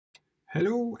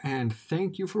Hello, and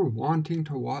thank you for wanting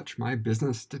to watch my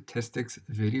business statistics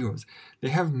videos. They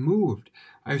have moved.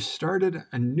 I've started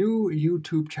a new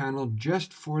YouTube channel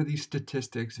just for the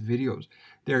statistics videos.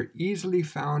 They're easily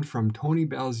found from Tony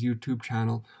Bell's YouTube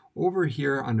channel. Over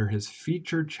here under his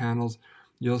featured channels,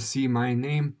 you'll see my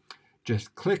name.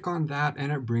 Just click on that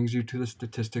and it brings you to the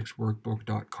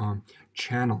statisticsworkbook.com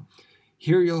channel.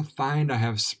 Here you'll find I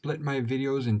have split my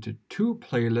videos into two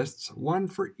playlists, one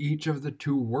for each of the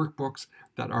two workbooks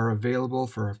that are available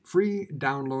for a free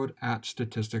download at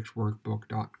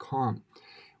statisticsworkbook.com.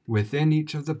 Within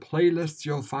each of the playlists,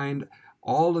 you'll find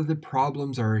all of the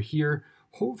problems are here,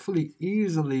 hopefully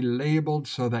easily labeled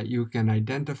so that you can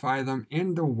identify them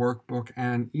in the workbook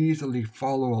and easily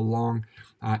follow along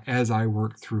as I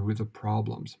work through the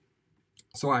problems.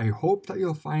 So I hope that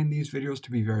you'll find these videos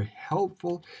to be very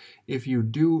helpful. If you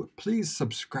do, please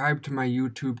subscribe to my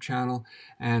YouTube channel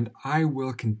and I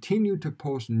will continue to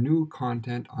post new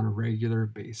content on a regular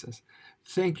basis.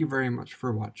 Thank you very much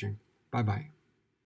for watching. Bye-bye.